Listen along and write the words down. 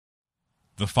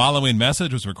The following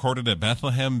message was recorded at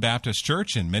Bethlehem Baptist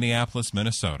Church in Minneapolis,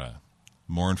 Minnesota.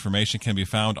 More information can be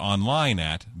found online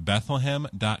at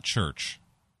bethlehem.church.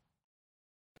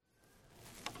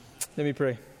 Let me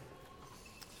pray.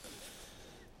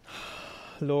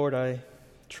 Lord, I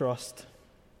trust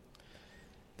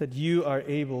that you are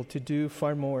able to do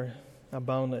far more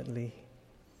abundantly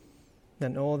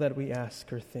than all that we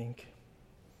ask or think,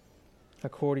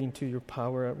 according to your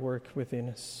power at work within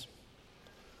us.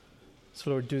 So,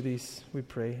 Lord, do this, we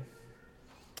pray.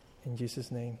 In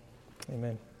Jesus' name,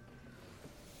 amen.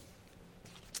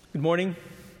 Good morning.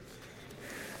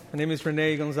 My name is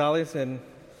Rene Gonzalez, and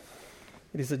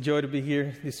it is a joy to be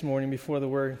here this morning before the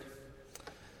Word.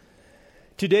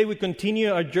 Today we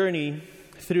continue our journey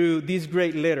through this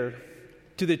great letter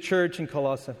to the church in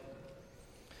Colossae.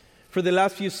 For the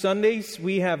last few Sundays,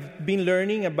 we have been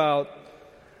learning about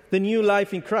the new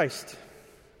life in Christ.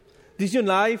 This new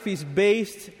life is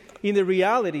based in the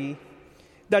reality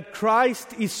that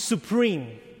Christ is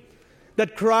supreme,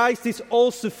 that Christ is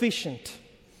all-sufficient.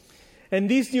 And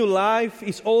this new life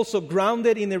is also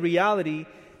grounded in the reality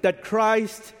that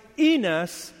Christ in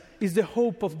us is the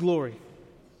hope of glory.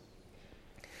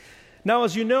 Now,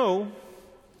 as you know,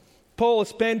 Paul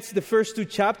spends the first two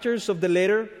chapters of the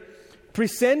letter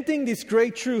presenting this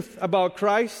great truth about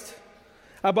Christ,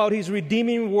 about His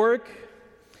redeeming work,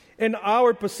 and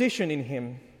our position in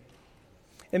Him.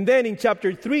 And then in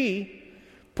chapter 3,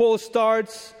 Paul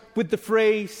starts with the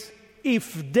phrase,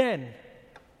 if then,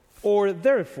 or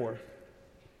therefore.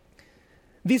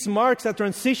 This marks a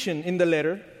transition in the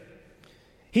letter.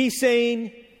 He's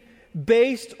saying,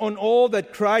 based on all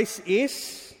that Christ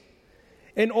is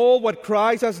and all what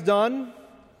Christ has done,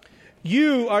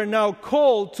 you are now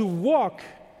called to walk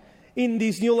in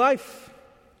this new life.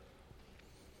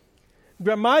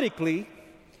 Grammatically,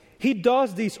 he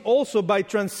does this also by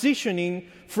transitioning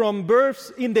from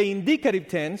verbs in the indicative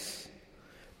tense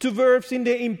to verbs in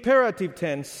the imperative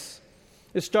tense,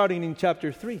 starting in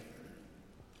chapter 3.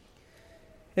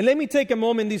 And let me take a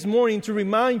moment this morning to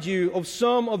remind you of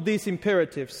some of these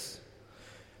imperatives,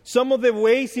 some of the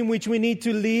ways in which we need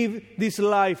to live this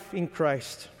life in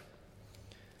Christ.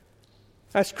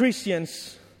 As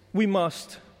Christians, we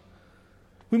must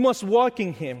walk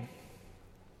in Him.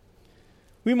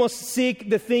 We must seek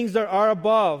the things that are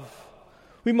above.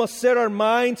 We must set our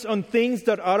minds on things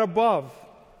that are above.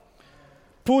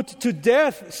 Put to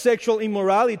death sexual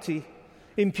immorality,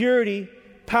 impurity,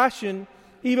 passion,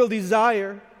 evil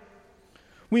desire.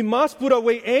 We must put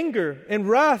away anger and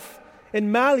wrath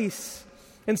and malice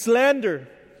and slander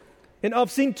and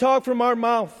obscene talk from our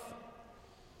mouth.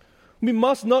 We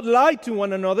must not lie to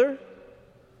one another.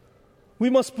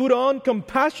 We must put on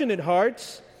compassionate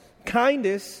hearts,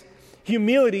 kindness,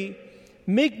 humility,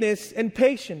 meekness, and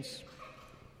patience.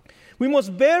 We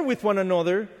must bear with one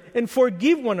another and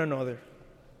forgive one another.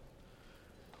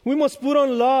 We must put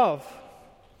on love.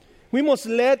 We must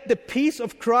let the peace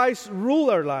of Christ rule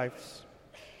our lives.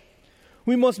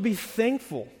 We must be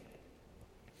thankful.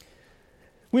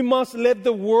 We must let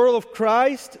the word of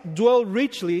Christ dwell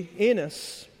richly in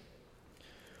us.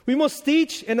 We must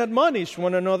teach and admonish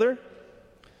one another.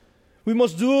 We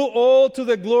must do all to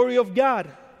the glory of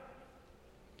God.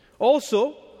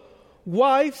 Also,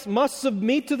 wives must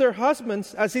submit to their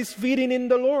husbands as is fitting in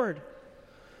the Lord.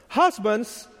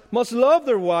 Husbands must love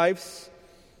their wives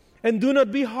and do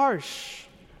not be harsh.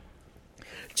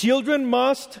 Children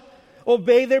must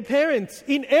obey their parents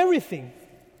in everything.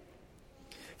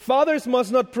 Fathers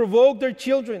must not provoke their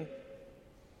children.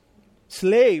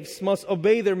 Slaves must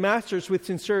obey their masters with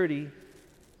sincerity.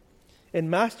 And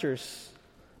masters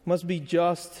must be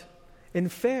just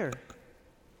and fair.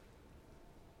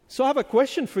 So I have a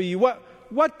question for you.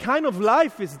 What kind of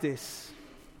life is this?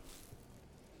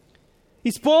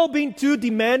 Is Paul being too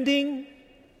demanding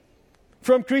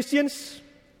from Christians?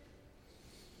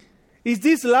 Is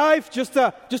this life just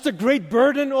a great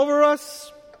burden over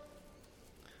us?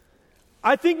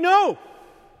 I think no.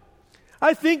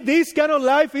 I think this kind of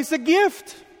life is a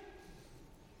gift.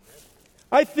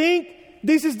 I think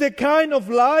this is the kind of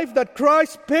life that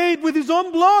Christ paid with His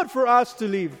own blood for us to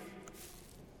live.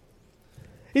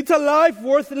 It's a life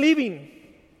worth living.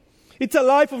 It's a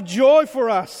life of joy for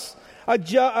us, a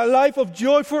life of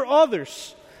joy for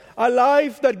others, a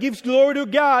life that gives glory to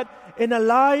God, and a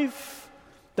life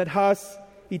that has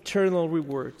eternal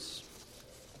rewards.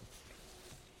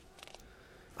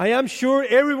 I am sure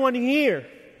everyone here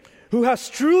who has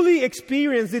truly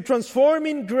experienced the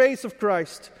transforming grace of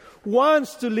Christ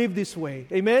wants to live this way.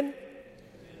 Amen?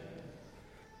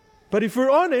 But if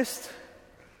we're honest,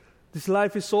 this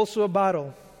life is also a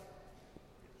battle.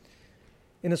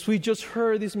 And as we just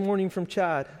heard this morning from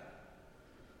Chad,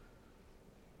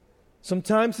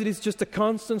 Sometimes it is just a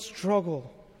constant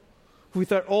struggle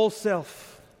with our old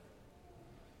self.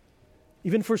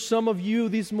 Even for some of you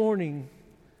this morning,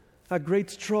 a great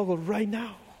struggle right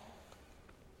now.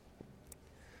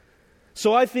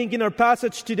 So I think in our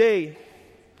passage today,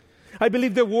 I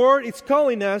believe the Word is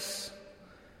calling us,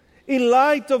 in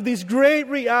light of these great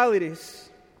realities,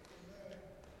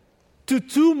 to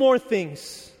two more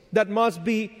things that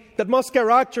must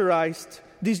characterize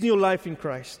this new life in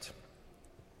Christ.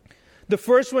 The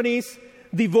first one is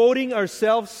devoting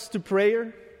ourselves to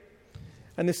prayer,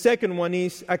 and the second one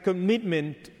is a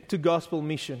commitment to gospel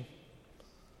mission.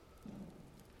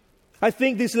 I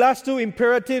think these last two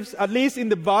imperatives, at least in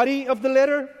the body of the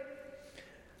letter,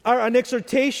 are an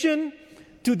exhortation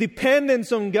to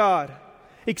dependence on God,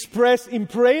 expressed in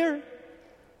prayer.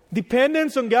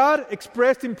 Dependence on God,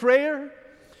 expressed in prayer.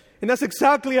 And that's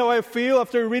exactly how I feel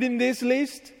after reading this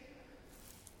list.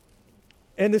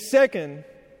 And the second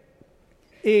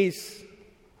is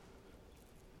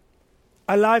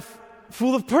a life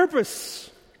full of purpose.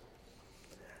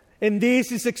 And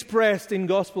this is expressed in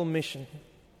gospel mission.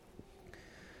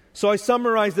 So I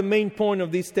summarize the main point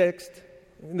of this text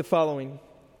in the following.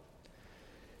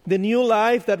 The new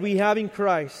life that we have in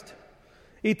Christ,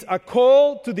 it's a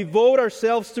call to devote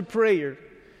ourselves to prayer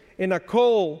and a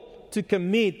call to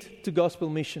commit to gospel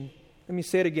mission. Let me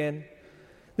say it again.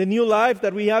 The new life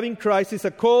that we have in Christ is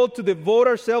a call to devote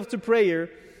ourselves to prayer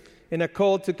and a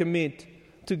call to commit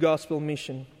to gospel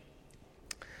mission.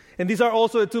 And these are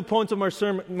also the 2 points of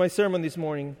my sermon this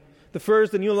morning. The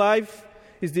first, the new life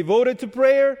is devoted to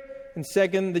prayer, and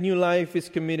second, the new life is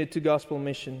committed to gospel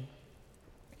mission.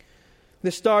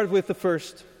 Let's start with the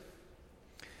first.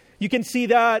 You can see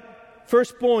that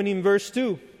first point in verse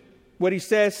 2, where he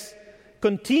says,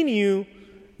 continue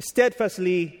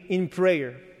steadfastly in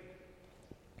prayer,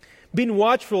 being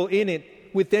watchful in it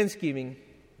with thanksgiving.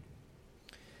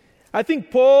 I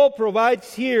think Paul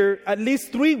provides here at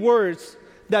least 3 words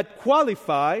that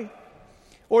qualify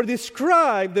or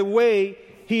describe the way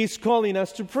he is calling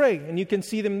us to pray, and you can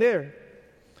see them there.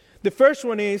 The first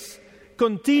one is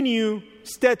continue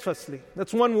steadfastly.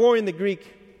 That's one word in the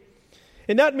Greek.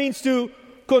 And that means to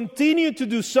continue to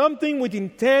do something with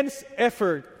intense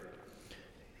effort,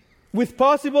 with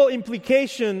possible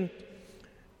implication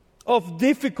of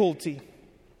difficulty.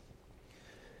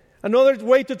 Another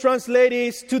way to translate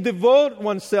is to devote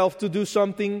oneself to do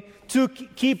something, to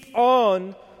keep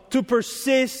on, to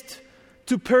persist,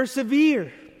 to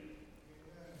persevere.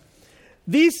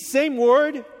 This same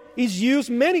word is used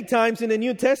many times in the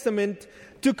New Testament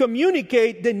to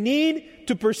communicate the need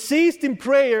to persist in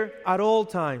prayer at all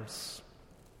times.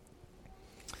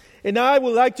 And I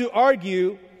would like to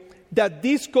argue that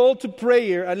this call to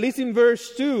prayer, at least in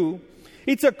verse 2,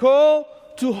 it's a call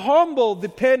to humble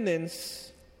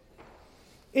dependence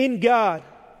in God.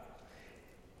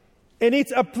 And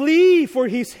it's a plea for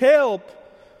His help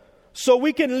so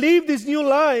we can live this new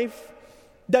life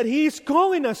that He is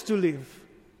calling us to live.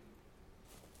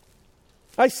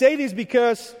 I say this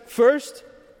because, first,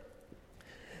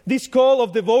 this call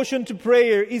of devotion to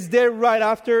prayer is there right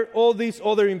after all these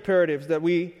other imperatives that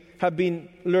we have been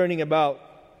learning about.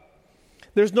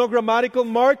 There's no grammatical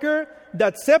marker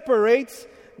that separates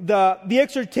the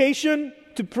exhortation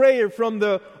to prayer from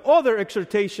the other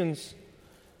exhortations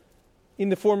in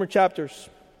the former chapters.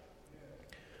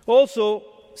 Also,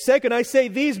 second, I say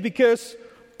this because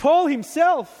Paul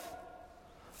himself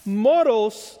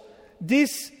models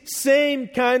this same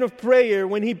kind of prayer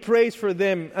when he prays for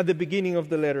them at the beginning of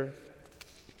the letter.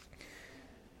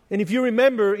 And if you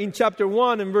remember in chapter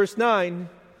 1 and verse 9,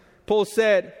 Paul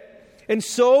said, "And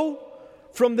so,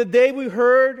 from the day we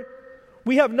heard,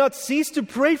 we have not ceased to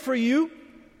pray for you,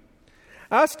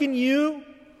 asking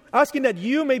that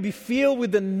you may be filled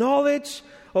with the knowledge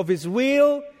of His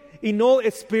will in all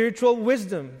spiritual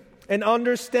wisdom and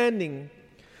understanding,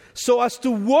 so as to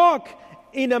walk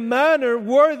in a manner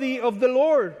worthy of the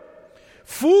Lord,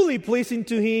 fully pleasing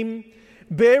to Him,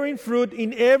 bearing fruit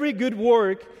in every good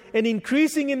work and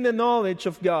increasing in the knowledge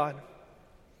of God,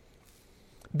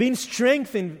 being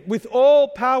strengthened with all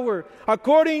power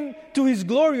according to His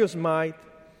glorious might,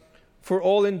 for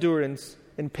all endurance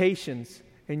and patience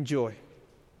and joy."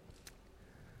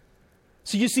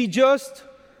 So you see, just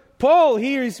Paul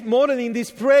here is modeling this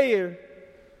prayer.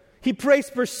 He prays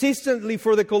persistently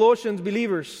for the Colossian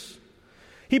believers.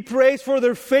 He prays for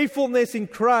their faithfulness in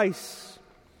Christ.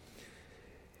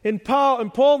 And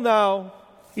Paul now,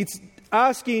 it's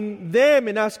asking them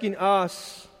and asking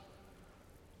us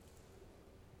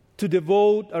to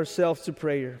devote ourselves to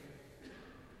prayer.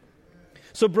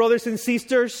 So brothers and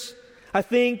sisters, I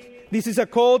think this is a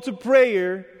call to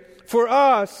prayer for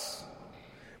us,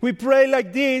 We pray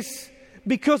like this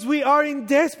because we are in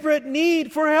desperate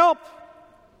need for help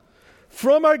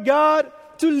from our God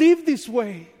to live this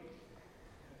way.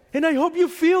 And I hope you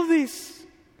feel this.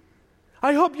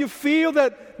 I hope you feel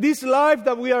that this life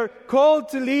that we are called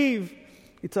to live,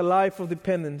 it's a life of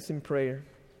dependence in prayer.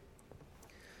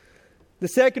 The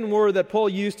second word that Paul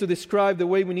used to describe the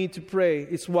way we need to pray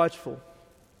is watchful.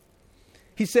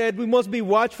 He said we must be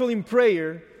watchful in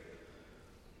prayer.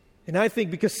 And I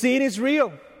think because sin is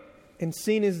real and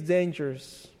sin is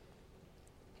dangerous.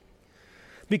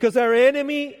 Because our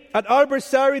enemy, our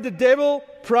adversary, the devil,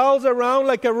 prowls around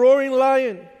like a roaring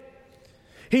lion.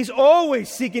 He's always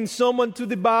seeking someone to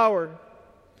devour.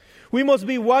 We must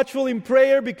be watchful in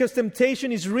prayer because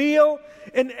temptation is real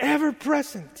and ever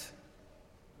present.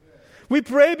 We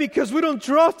pray because we don't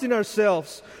trust in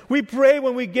ourselves. We pray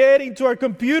when we get into our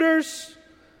computers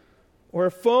or our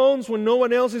phones when no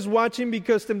one else is watching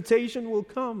because temptation will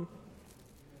come.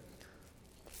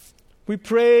 We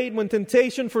pray when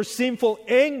temptation for sinful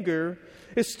anger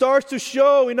starts to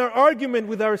show in our argument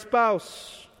with our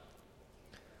spouse.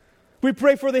 We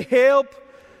pray for the help.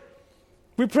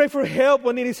 We pray for help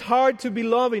when it is hard to be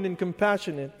loving and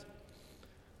compassionate.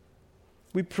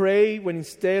 We pray when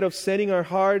instead of setting our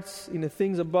hearts in the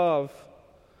things above,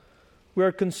 we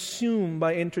are consumed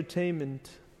by entertainment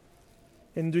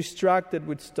and distracted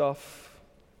with stuff.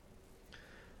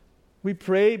 We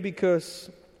pray because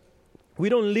we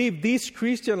don't live this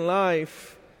Christian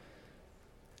life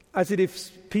as it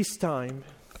is peacetime.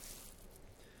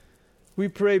 We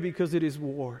pray because it is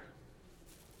war.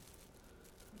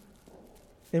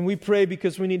 And we pray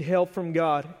because we need help from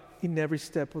God in every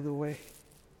step of the way.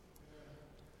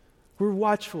 We're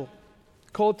watchful,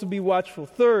 called to be watchful.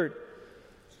 Third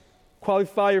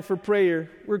qualifier for prayer,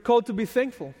 we're called to be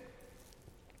thankful.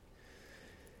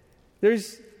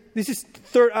 This is the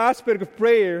third aspect of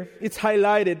prayer. It's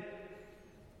highlighted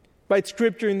by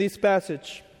Scripture in this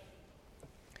passage.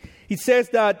 It says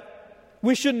that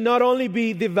we should not only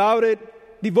be devoted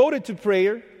to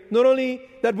prayer, not only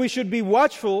that we should be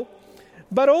watchful,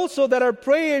 but also that our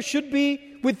prayer should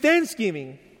be with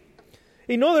thanksgiving.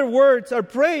 In other words, our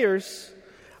prayers,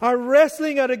 our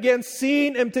wrestling against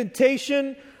sin and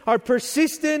temptation, our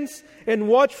persistence and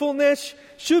watchfulness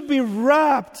should be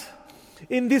wrapped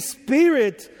in the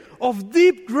spirit of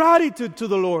deep gratitude to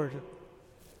the Lord.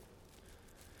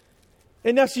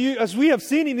 And as we have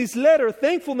seen in this letter,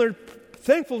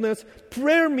 thankfulness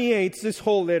permeates this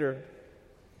whole letter.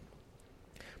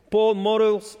 Paul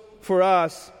models for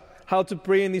us how to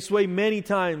pray in this way many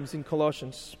times in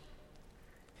Colossians.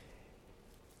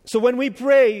 So when we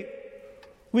pray,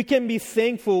 we can be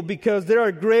thankful because there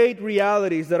are great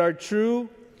realities that are true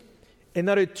and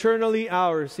are eternally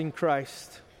ours in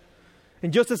Christ.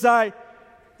 And just as I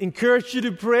encourage you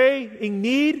to pray in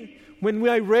need, when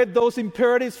I read those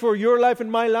imperatives for your life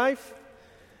and my life,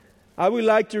 I would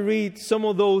like to read some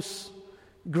of those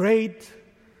great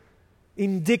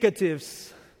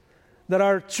indicatives that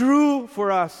are true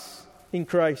for us in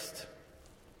Christ.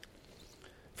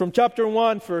 From chapter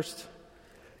 1 first.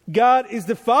 God is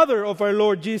the Father of our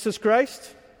Lord Jesus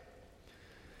Christ.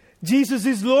 Jesus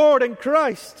is Lord and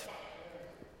Christ.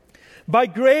 By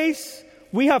grace,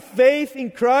 we have faith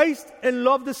in Christ and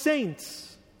love the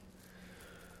saints.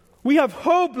 We have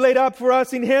hope laid up for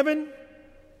us in heaven.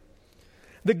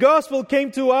 The gospel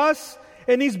came to us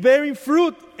and is bearing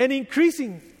fruit and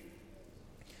increasing.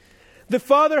 The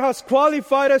Father has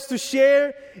qualified us to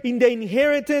share in the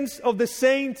inheritance of the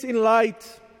saints in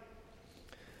light.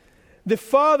 The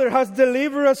Father has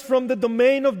delivered us from the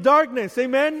domain of darkness.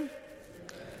 Amen?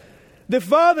 The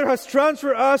Father has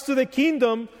transferred us to the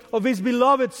kingdom of His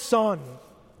beloved Son.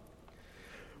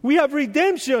 We have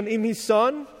redemption in His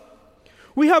Son.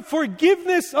 We have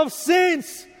forgiveness of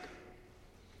sins.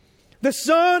 The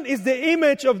Son is the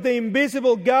image of the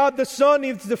invisible God. The Son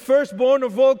is the firstborn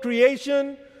of all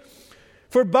creation.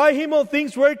 For by Him all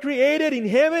things were created in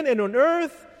heaven and on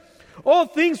earth. All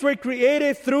things were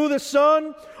created through the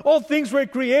Son. All things were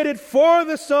created for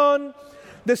the Son.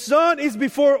 The Son is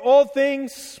before all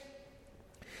things.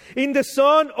 In the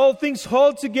Son, all things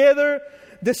hold together.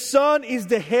 The Son is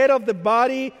the head of the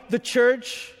body, the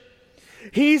church.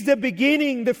 He is the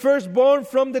beginning, the firstborn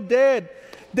from the dead.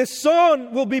 The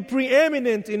Son will be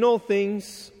preeminent in all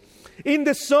things. In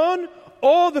the Son,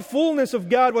 all the fullness of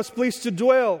God was pleased to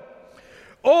dwell.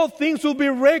 All things will be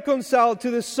reconciled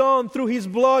to the Son through His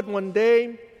blood one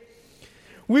day.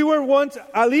 We were once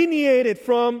alienated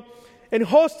from and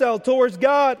hostile towards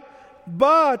God,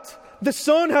 but the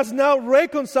Son has now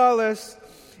reconciled us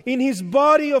in His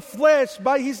body of flesh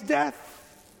by His death.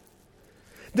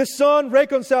 The Son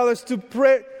reconciled us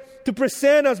to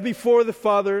present us before the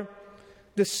Father.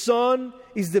 The Son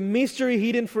is the mystery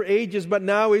hidden for ages, but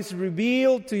now is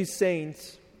revealed to His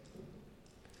saints.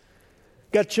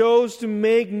 God chose to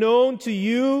make known to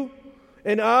you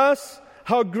and us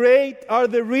how great are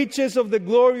the riches of the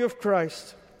glory of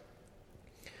Christ.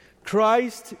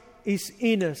 Christ is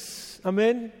in us.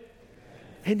 Amen?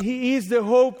 And He is the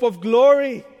hope of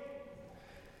glory.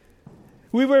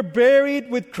 We were buried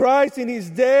with Christ in His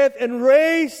death and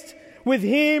raised with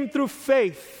Him through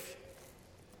faith.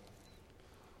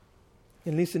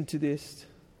 And listen to this.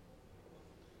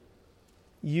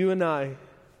 You and I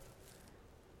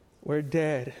were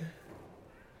dead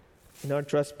in our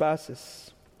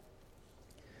trespasses,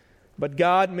 but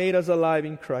God made us alive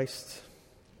in Christ,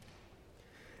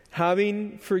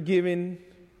 having forgiven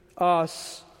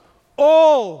us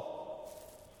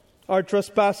all our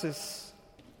trespasses,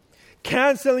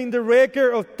 canceling the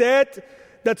record of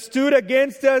debt that stood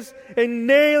against us and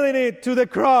nailing it to the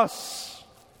cross.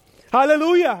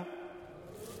 Hallelujah!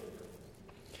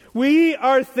 We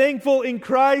are thankful in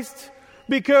Christ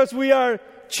because we are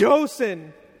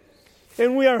chosen,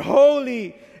 and we are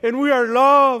holy, and we are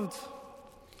loved.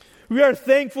 We are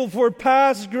thankful for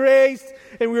past grace,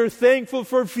 and we are thankful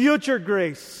for future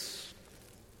grace.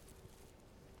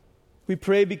 We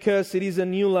pray because it is a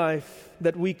new life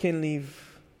that we can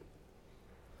live.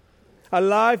 A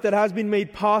life that has been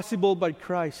made possible by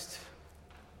Christ.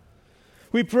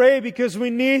 We pray because we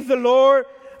need the Lord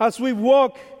as we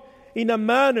walk in a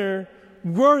manner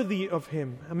worthy of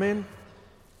Him. Amen.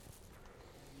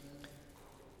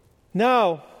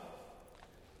 Now,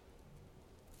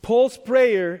 Paul's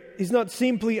prayer is not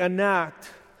simply an act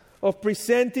of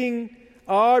presenting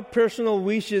our personal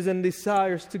wishes and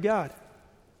desires to God,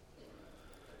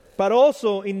 but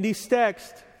also in this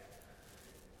text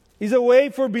is a way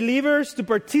for believers to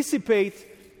participate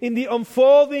in the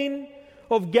unfolding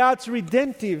of God's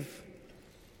redemptive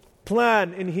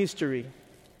plan in history.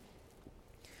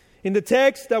 In the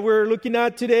text that we're looking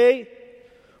at today,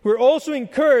 we're also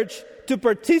encouraged to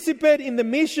participate in the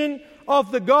mission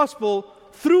of the gospel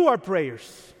through our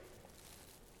prayers.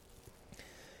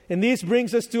 And this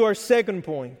brings us to our second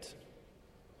point.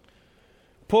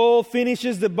 Paul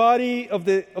finishes the body of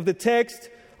the text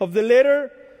of the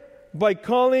letter by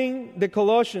calling the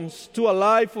Colossians to a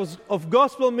life of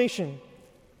gospel mission.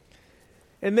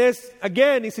 And this,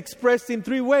 again, is expressed in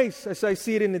three ways as I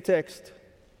see it in the text.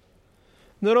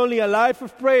 Not only a life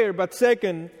of prayer, but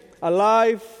second, a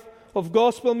life of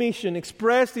gospel mission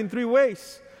expressed in three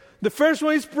ways. The first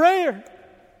one is prayer.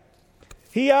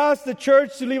 He asked the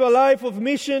church to live a life of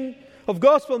mission, of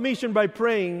gospel mission by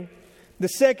praying. The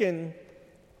second,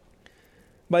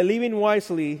 by living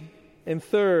wisely. And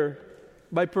third,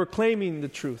 by proclaiming the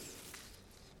truth.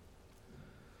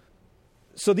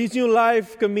 So this new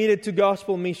life committed to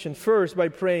gospel mission, first by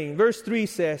praying. Verse 3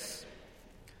 says,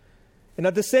 and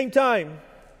at the same time,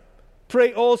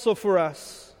 pray also for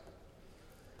us,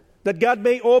 that God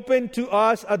may open to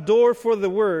us a door for the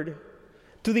word,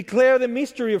 to declare the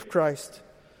mystery of Christ,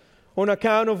 on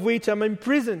account of which I'm in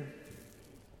prison,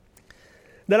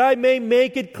 that I may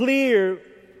make it clear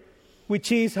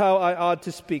which is how I ought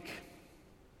to speak.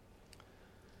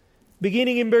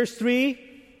 Beginning in verse 3,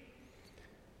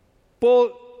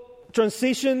 Paul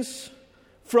transitions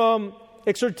from an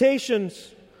exhortation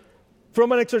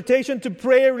to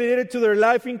prayer related to their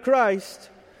life in Christ,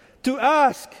 to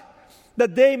ask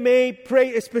that they may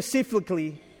pray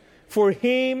specifically for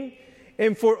him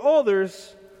and for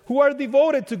others who are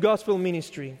devoted to gospel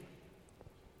ministry.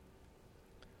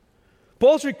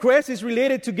 Paul's request is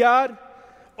related to God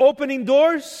opening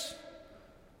doors,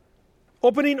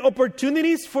 opening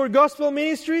opportunities for gospel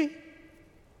ministry.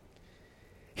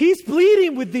 He's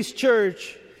pleading with this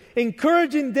church,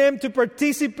 encouraging them to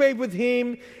participate with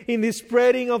him in the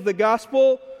spreading of the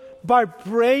gospel by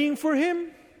praying for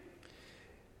him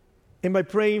and by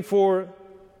praying for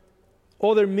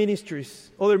other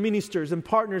ministers and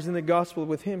partners in the gospel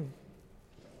with him.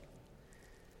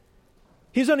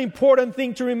 Here's an important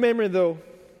thing to remember, though,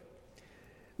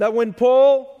 that when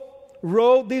Paul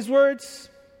wrote these words,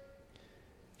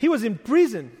 he was in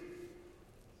prison.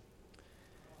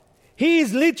 He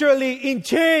is literally in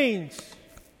chains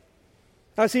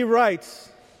as he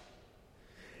writes.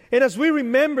 And as we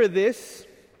remember this,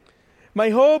 my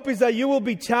hope is that you will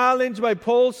be challenged by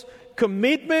Paul's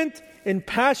commitment and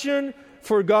passion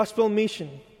for gospel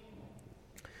mission.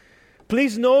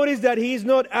 Please notice that he is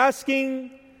not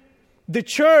asking the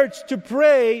church to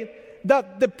pray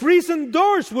that the prison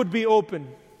doors would be open,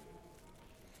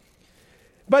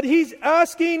 but he's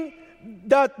asking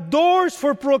that doors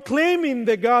for proclaiming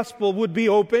the gospel would be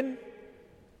open.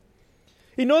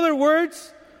 In other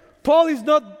words, Paul is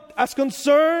not as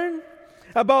concerned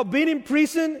about being in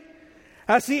prison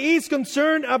as he is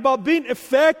concerned about being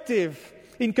effective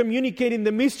in communicating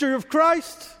the mystery of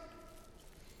Christ.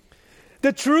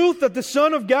 The truth that the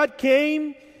Son of God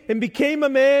came and became a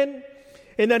man,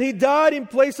 and that He died in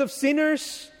place of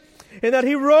sinners, and that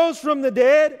He rose from the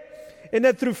dead, and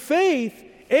that through faith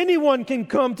anyone can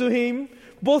come to Him,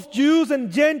 both Jews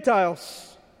and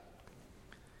Gentiles.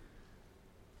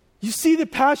 You see the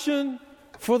passion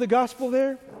for the gospel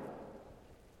there?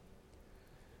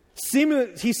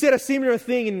 He said a similar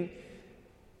thing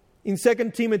in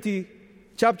 2 Timothy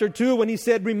chapter 2 when he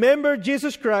said, "Remember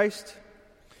Jesus Christ,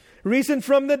 risen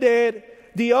from the dead,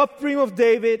 the offspring of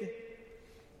David,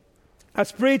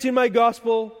 as preached in my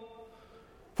gospel,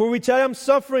 for which I am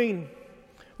suffering,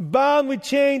 bound with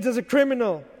chains as a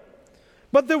criminal.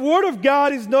 But the word of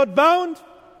God is not bound.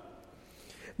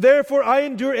 Therefore I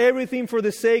endure everything for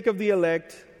the sake of the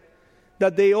elect,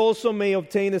 that they also may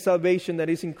obtain the salvation that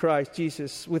is in Christ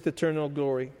Jesus with eternal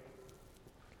glory."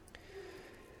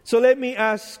 So let me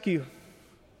ask you,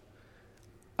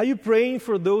 are you praying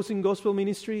for those in gospel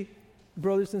ministry,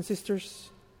 brothers and sisters?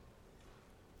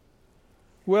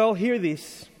 Well, hear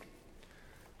this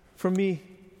from me.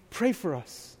 Pray for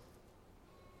us.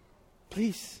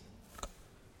 Please,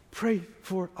 pray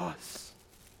for us.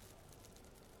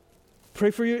 Pray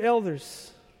for your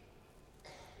elders.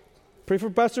 Pray for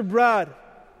Pastor Brad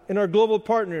and our global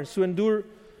partners who endure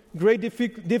great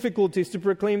difficulties to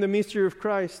proclaim the mystery of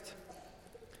Christ.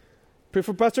 Pray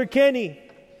for Pastor Kenny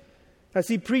as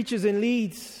he preaches and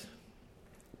leads.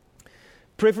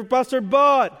 Pray for Pastor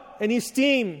Bud and his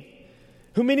team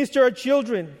who minister our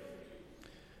children.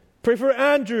 Pray for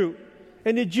Andrew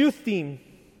and the youth team.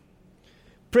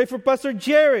 Pray for Pastor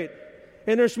Jared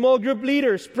and our small group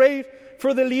leaders. Pray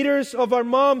for the leaders of our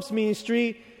moms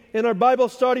ministry and our Bible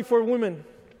study for women.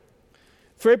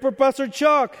 Pray for Pastor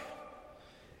Chuck.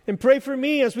 And pray for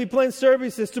me as we plan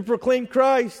services to proclaim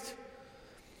Christ.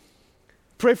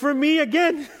 Pray for me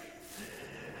again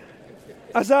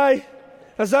as I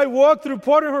walk through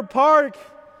Porterhorn Park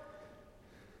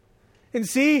and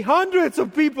see hundreds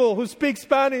of people who speak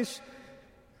Spanish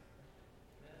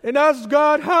and ask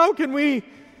God, how can we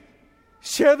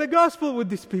share the gospel with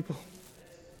these people?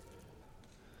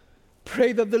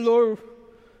 Pray that the Lord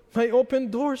might open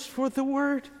doors for the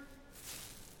word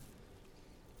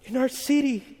in our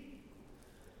city,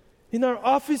 in our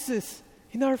offices,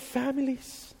 in our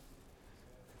families.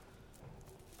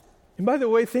 And by the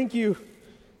way, thank you.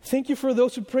 Thank you for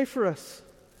those who pray for us.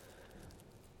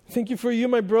 Thank you for you,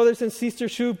 my brothers and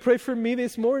sisters, who pray for me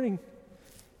this morning.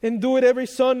 And do it every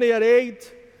Sunday at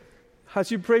 8 as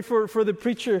you pray for the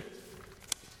preacher.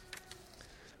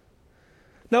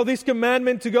 Now, this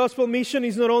commandment to gospel mission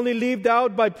is not only lived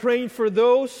out by praying for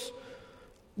those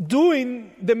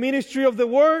doing the ministry of the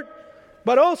word,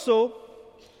 but also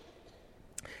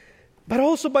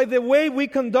by the way we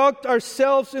conduct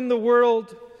ourselves in the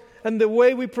world and the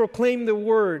way we proclaim the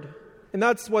word. And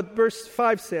that's what verse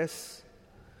 5 says.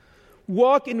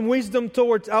 Walk in wisdom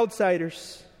towards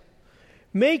outsiders,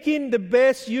 making the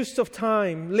best use of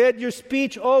time. Let your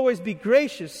speech always be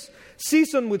gracious,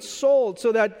 seasoned with salt,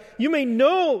 so that you may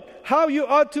know how you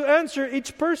ought to answer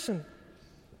each person.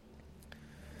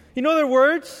 In other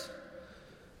words,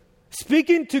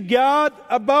 speaking to God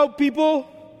about people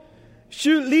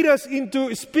should lead us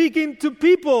into speaking to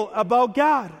people about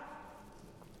God.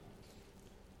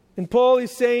 And Paul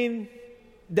is saying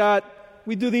that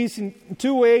we do this in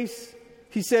two ways.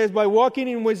 He says, by walking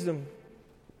in wisdom.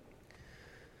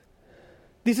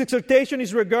 This exhortation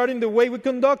is regarding the way we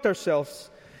conduct ourselves,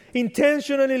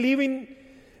 intentionally living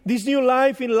this new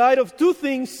life in light of two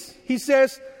things. He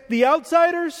says, the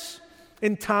outsiders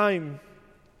and time.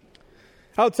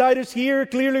 Outsiders here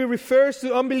clearly refers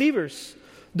to unbelievers,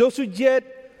 those who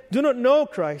yet do not know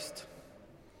Christ.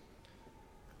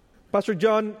 Pastor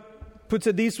John puts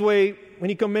it this way when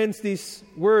he comments this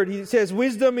word. He says,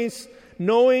 wisdom is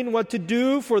knowing what to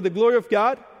do for the glory of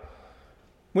God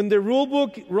when the rule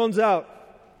book runs out.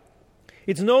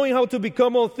 It's knowing how to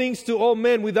become all things to all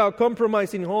men without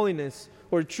compromising holiness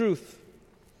or truth.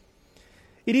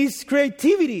 It is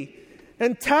creativity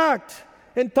and tact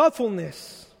and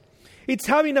thoughtfulness. It's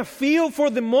having a feel for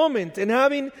the moment and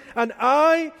having an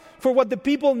eye for what the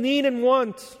people need and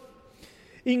want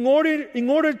in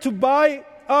order to buy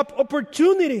up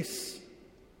opportunities.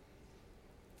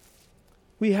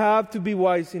 We have to be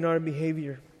wise in our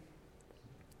behavior.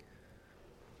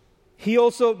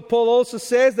 Paul also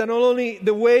says that not only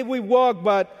the way we walk,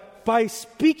 but by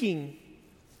speaking.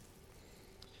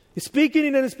 Speaking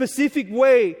in a specific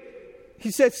way.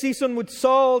 He said seasoned with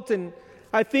salt, and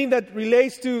I think that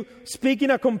relates to speaking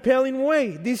a compelling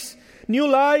way. This new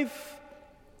life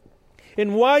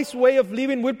and wise way of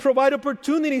living will provide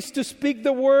opportunities to speak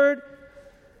the word.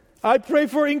 I pray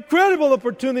for incredible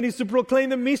opportunities to proclaim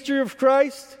the mystery of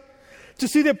Christ, to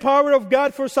see the power of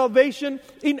God for salvation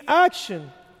in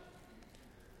action.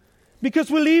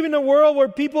 Because we live in a world where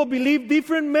people believe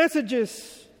different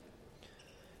messages,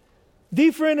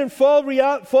 different and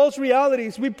false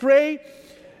realities. We pray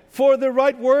for the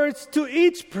right words to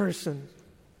each person.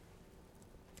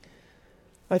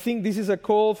 I think this is a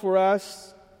call for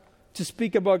us to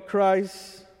speak about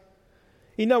Christ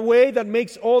in a way that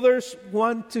makes others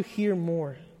want to hear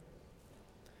more.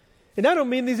 And I don't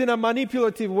mean this in a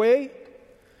manipulative way,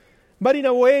 but in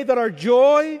a way that our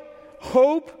joy,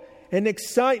 hope, and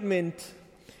excitement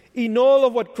in all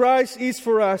of what Christ is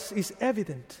for us is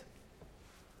evident.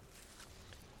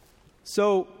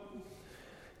 So,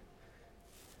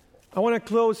 I want to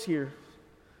close here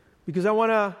because I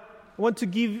want to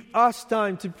give us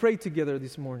time to pray together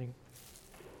this morning.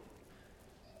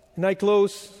 And I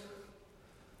close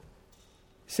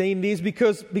saying this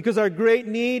because our great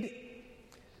need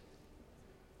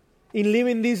in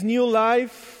living this new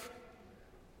life,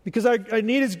 because our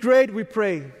need is great, we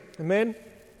pray. Amen?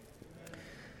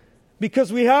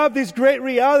 Because we have these great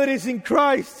realities in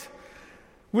Christ,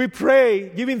 we pray,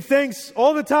 giving thanks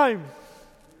all the time.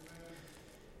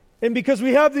 And because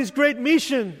we have this great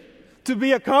mission to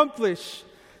be accomplished,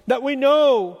 that we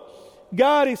know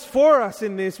God is for us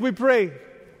in this, we pray.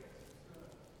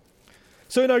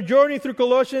 So in our journey through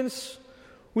Colossians,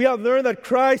 we have learned that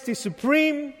Christ is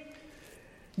supreme,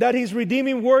 that His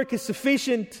redeeming work is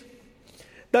sufficient,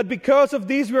 that because of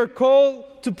this we are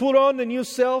called to put on the new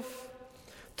self,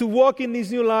 to walk in this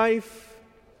new life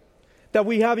that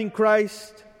we have in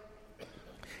Christ.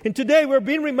 And today we're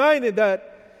being reminded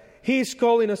that He is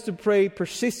calling us to pray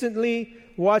persistently,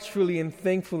 watchfully, and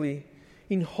thankfully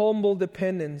in humble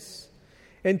dependence,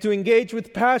 and to engage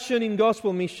with passion in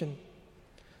gospel mission.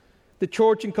 The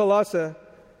church in Colossae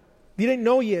didn't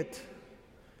know yet,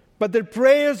 but their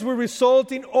prayers will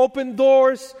result in open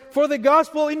doors for the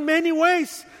gospel in many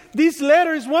ways. This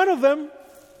letter is one of them.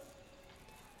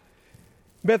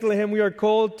 Bethlehem, we are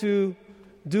called to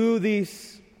do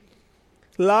this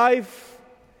life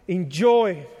in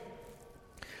joy.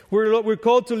 We're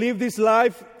called to live this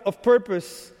life of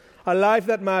purpose, a life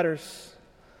that matters,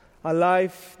 a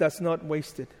life that's not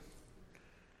wasted.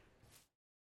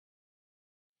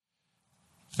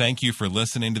 Thank you for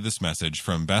listening to this message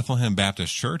from Bethlehem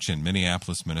Baptist Church in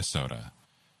Minneapolis, Minnesota.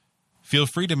 Feel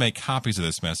free to make copies of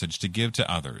this message to give to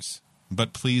others,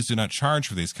 but please do not charge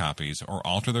for these copies or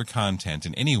alter their content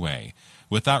in any way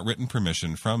without written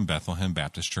permission from Bethlehem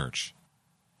Baptist Church.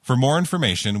 For more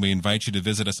information, we invite you to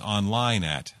visit us online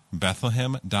at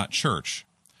bethlehem.church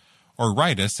or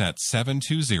write us at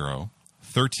 720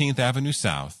 13th Avenue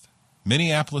South,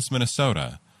 Minneapolis,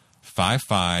 Minnesota,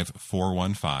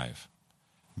 55415.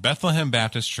 Bethlehem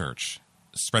Baptist Church,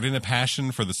 spreading a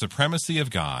passion for the supremacy of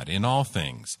God in all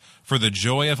things, for the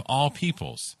joy of all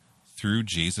peoples, through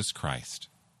Jesus Christ.